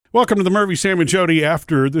Welcome to the Murphy, Sam, and Jody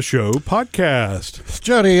After the Show podcast.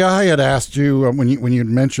 Jody, I had asked you when you'd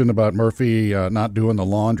mentioned about Murphy not doing the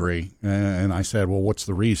laundry, and I said, well, what's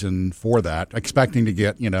the reason for that? Expecting to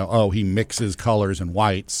get, he mixes colors and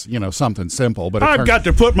whites, something simple. But I've got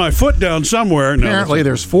to put my foot down somewhere. Apparently,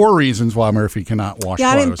 there's 4 reasons why Murphy cannot wash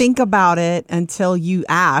clothes. I didn't think about it until you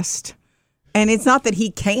asked. And it's not that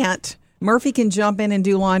he can't. Murphy can jump in and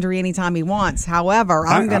do laundry anytime he wants. However,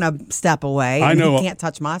 I'm going to step away. I know he can't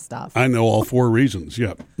touch my stuff. I know all 4 reasons.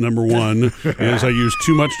 Yep. Number 1 is I use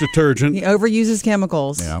too much detergent. He overuses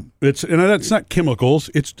chemicals. Yeah. That's not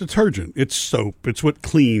chemicals. It's detergent. It's soap. It's what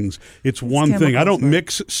cleans. It's one thing. I don't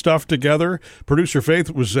mix stuff together. Producer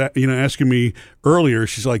Faith was asking me earlier.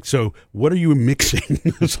 She's like, so what are you mixing?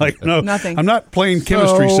 It's like, no, nothing. I'm not playing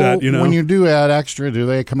chemistry set. When you do add extra, do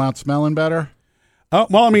they come out smelling better? Oh,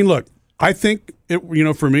 well, I mean, look. I think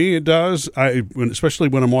for me it does. Especially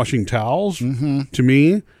when I'm washing towels. Mm-hmm. To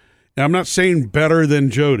me, I'm not saying better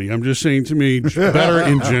than Jody. I'm just saying to me better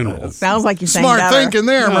in general. Sounds like you're saying smart better. thinking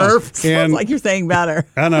there, Murph. Sounds like you're saying better.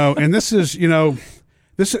 I know, and this is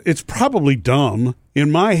it's probably dumb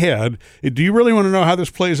in my head. Do you really want to know how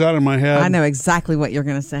this plays out in my head? I know exactly what you're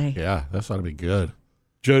going to say. Yeah, this ought to be good.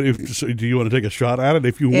 Jody, do you want to take a shot at it?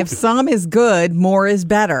 If some is good, more is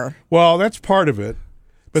better. Well, that's part of it.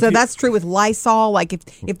 But that's true with Lysol. Like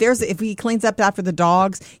if he cleans up after the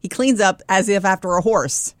dogs, he cleans up as if after a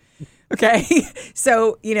horse. Okay,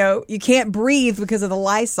 so you can't breathe because of the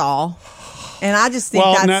Lysol, and I just think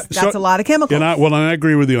that's a lot of chemicals. And I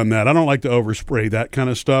agree with you on that. I don't like to overspray that kind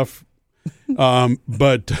of stuff.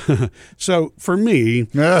 But so for me,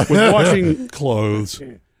 with washing clothes,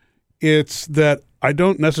 it's that I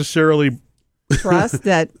don't necessarily trust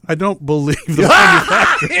that. I don't believe the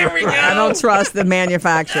manufacturer. Here we go. I don't trust the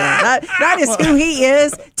manufacturer. That is who he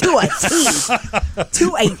is to a T.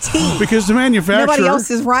 To a T. Because the manufacturer. Nobody else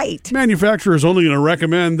is right. Manufacturer is only going to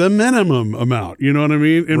recommend the minimum amount. You know what I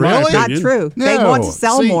mean? In my opinion. Not true. No. They want to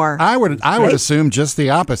sell more. I would assume just the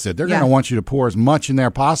opposite. They're going to want you to pour as much in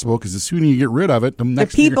there possible because the sooner you get rid of it, the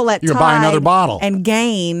next people you're at going to buy another bottle. And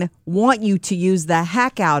Gain want you to use the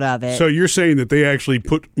heck out of it. So you're saying that they actually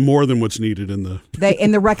put more than what's needed in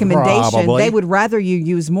the recommendation. Probably. They would rather you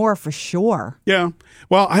use more for sure. Yeah.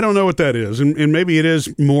 Well, I don't know what that is. And maybe it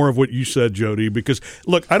is more of what you said, Jody, because,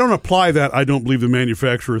 look, I don't apply that I don't believe the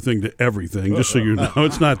manufacturer thing to everything, just so you know.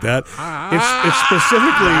 It's not that. It's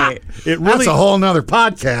specifically, it really. That's a whole nother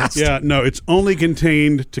podcast. Yeah, no, it's only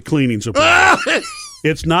contained to cleaning supplies.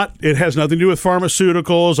 It's not. It has nothing to do with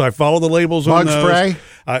pharmaceuticals. I follow the labels on those. Bug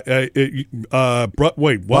spray?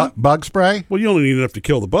 Wait, what? Bug spray? Well, you only need enough to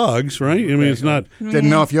kill the bugs, right? I mean, it's not. Didn't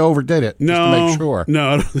know if you overdid it. No, just to make sure.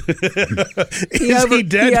 No. He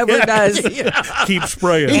dead? He overdoes. Keep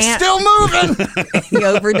spraying. He's still moving. He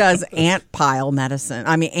overdoes ant pile medicine.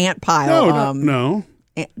 I mean, ant pile. No.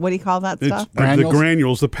 What do you call that stuff? The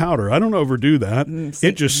granules, the powder. I don't overdo that.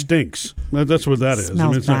 It just stinks. That's what that is.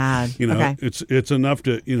 Smells it's bad. Not, okay. It's enough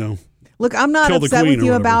to Look, I'm not upset with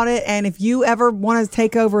you about it. And if you ever want to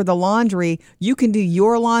take over the laundry, you can do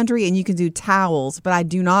your laundry and you can do towels. But I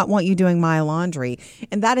do not want you doing my laundry,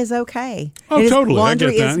 and that is okay. Oh, totally. Laundry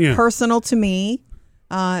I get that. is personal to me.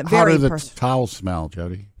 How very do the personal. towels smell,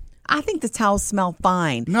 Jody? I think the towels smell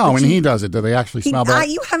fine. No, when he does it, do they actually smell bad?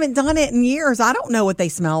 You haven't done it in years. I don't know what they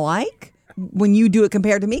smell like when you do it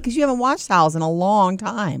compared to me because you haven't washed towels in a long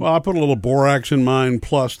time. Well, I put a little borax in mine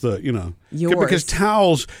plus the, Yours. Because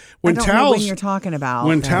towels, I don't know when you're talking about.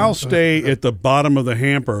 When towels stay at the bottom of the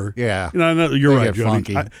hamper. Yeah. I know, you're right,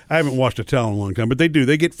 Jody. Funky. I haven't washed a towel in a long time, but they do.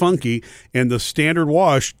 They get funky, and the standard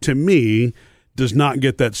wash, to me, does not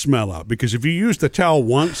get that smell out. Because if you use the towel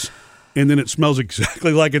once and then it smells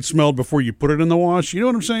exactly like it smelled before you put it in the wash, you know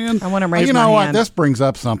what I'm saying? I want to raise You my know hand. what? This brings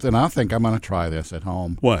up something. I think I'm going to try this at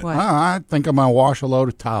home. What? I think I'm going to wash a load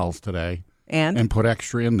of towels today and put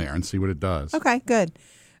extra in there and see what it does. Okay, good.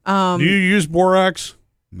 Do you use borax?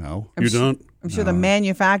 No. You don't? I'm sure the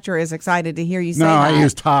manufacturer is excited to hear you say No, that. I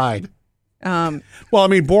use Tide. Well, I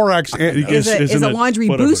mean, borax is a laundry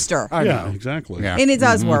booster. Yeah, exactly. Yeah. And it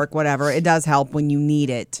does work, whatever. It does help when you need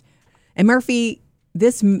it. And Murphy,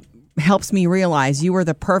 this helps me realize you are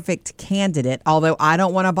the perfect candidate, although I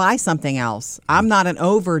don't want to buy something else. I'm not an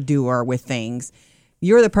overdoer with things.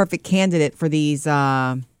 You're the perfect candidate for these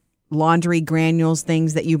laundry granules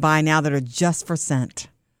things that you buy now that are just for scent.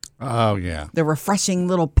 Oh, yeah. The refreshing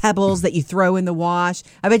little pebbles that you throw in the wash.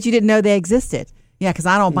 I bet you didn't know they existed. Yeah, because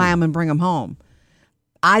I don't buy them and bring them home.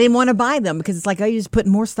 I didn't want to buy them because it's like, oh, you just put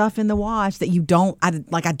more stuff in the wash that you don't, I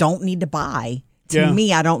don't need to buy. To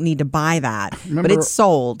me, I don't need to buy that. But it's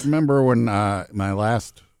sold. Remember when my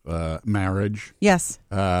last marriage. Yes.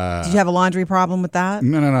 Did you have a laundry problem with that?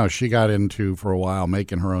 No. She got into, for a while,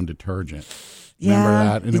 making her own detergent. Yeah. Remember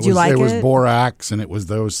that? And Did you like it? It was borax, and it was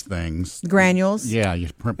those things. Granules? Yeah. You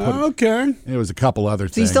put, Okay. It was a couple other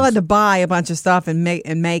things. So you still had to buy a bunch of stuff and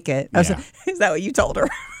make it. Oh, so, Yeah. is that what you told her?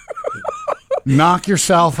 Knock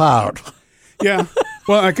yourself out. Yeah.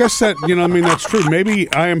 Well, I guess that, that's true.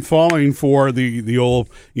 Maybe I am falling for the old,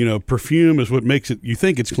 perfume is what makes it, you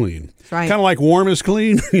think it's clean. Right. Kind of like warm is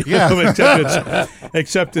clean. Yeah.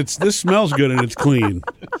 Except this smells good and it's clean.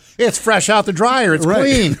 It's fresh out the dryer. It's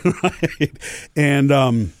clean. Right.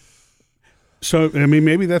 And so,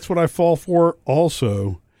 maybe that's what I fall for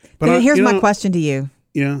also. But Here's my question to you.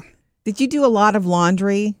 Yeah. Did you do a lot of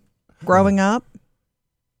laundry growing up?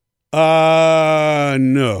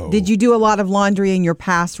 No. Did you do a lot of laundry in your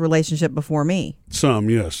past relationship before me? Some,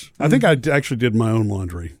 yes. I think I actually did my own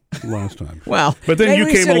laundry last time. Well, but then maybe you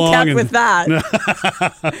we came should have along kept and with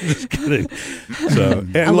that. Just kidding. So,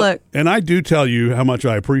 and look, and I do tell you how much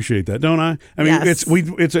I appreciate that, don't I? I mean, Yes.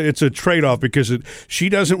 it's a trade off because she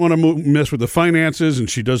doesn't want to mess with the finances, and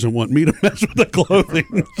she doesn't want me to mess with the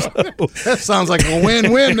clothing. So, That sounds like a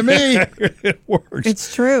win-win to me. it works.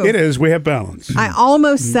 It's true. It is. We have balance. I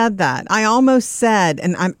almost said that. I almost said,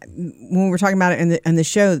 and when we were talking about it in the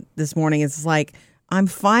show this morning, it's like, I'm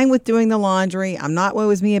fine with doing the laundry. I'm not woe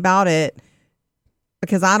is me about it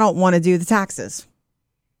because I don't want to do the taxes.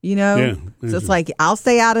 Yeah. So it's like, I'll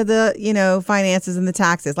stay out of the, finances and the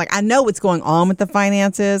taxes. Like, I know what's going on with the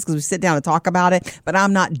finances because we sit down and talk about it, but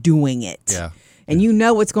I'm not doing it. Yeah. And you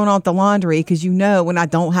know what's going on with the laundry because when I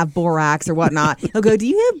don't have borax or whatnot, he'll go, do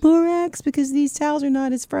you have borax because these towels are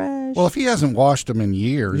not as fresh? Well, if he hasn't washed them in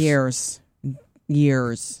years.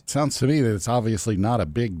 Years. Sounds to me that it's obviously not a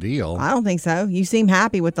big deal. I don't think so. You seem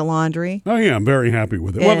happy with the laundry. Oh yeah, I'm very happy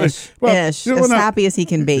with it. Ish. As happy as he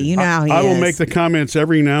can be. You know how he is. I will make the comments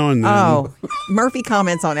every now and then. Oh, Murphy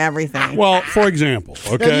comments on everything. Well, for example,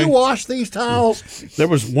 okay. Have you washed these towels? There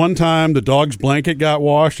was one time the dog's blanket got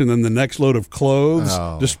washed, and then the next load of clothes.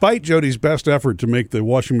 Oh. Despite Jody's best effort to make the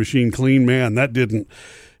washing machine clean, man, that didn't.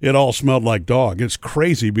 It all smelled like dog. It's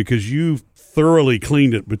crazy because you thoroughly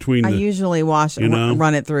cleaned it between. I usually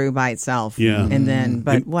run it through by itself. Yeah. And then,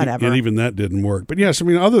 but whatever. And even that didn't work. But yes,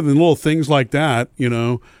 other than little things like that,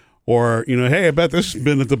 or hey, I bet this has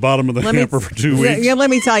been at the bottom of the hamper for 2 weeks. Yeah, let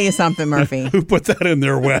me tell you something, Murphy. Who put that in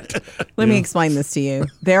there wet? Let me explain this to you.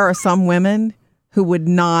 There are some women who would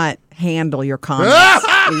not handle your comments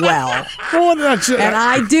well. And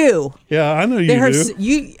I do. Yeah, I know you do.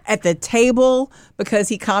 You at the table because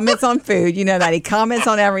he comments on food. You know that he comments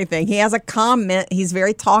on everything. He has a comment. He's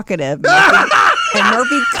very talkative. And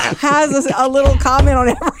Murphy has a little comment on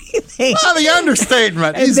everything. Oh, the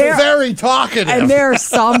understatement. And He's very talkative. And there are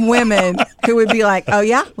some women who would be like, "Oh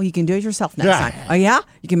yeah, well you can do it yourself next time. Oh yeah,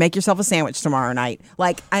 you can make yourself a sandwich tomorrow night."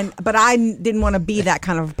 But I didn't want to be that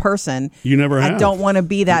kind of person. You never have. I don't want to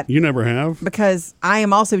be that. You never have. Because I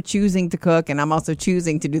am also choosing to cook and I'm also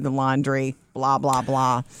choosing to do the laundry. Blah blah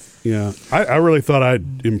blah. Yeah, I really thought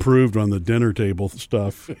I'd improved on the dinner table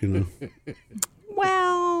stuff.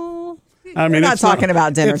 Well, I mean, we're not talking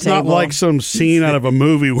about dinner it's table. It's not like some scene out of a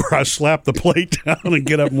movie where I slap the plate down and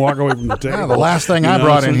get up and walk away from the table. Yeah, the last thing I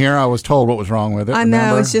brought in here, I was told what was wrong with it. I know.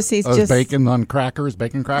 Remember? It's just he's Those just bacon on crackers,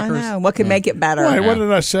 bacon crackers. I know. What could make it better? Wait, what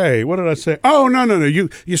did I say? Oh, no.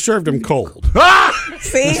 You served them cold.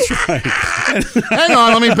 See? Hang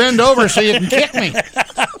on, let me bend over so you can kick me.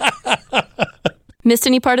 Missed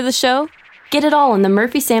any part of the show? Get it all on the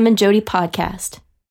Murphy, Sam, and Jody podcast.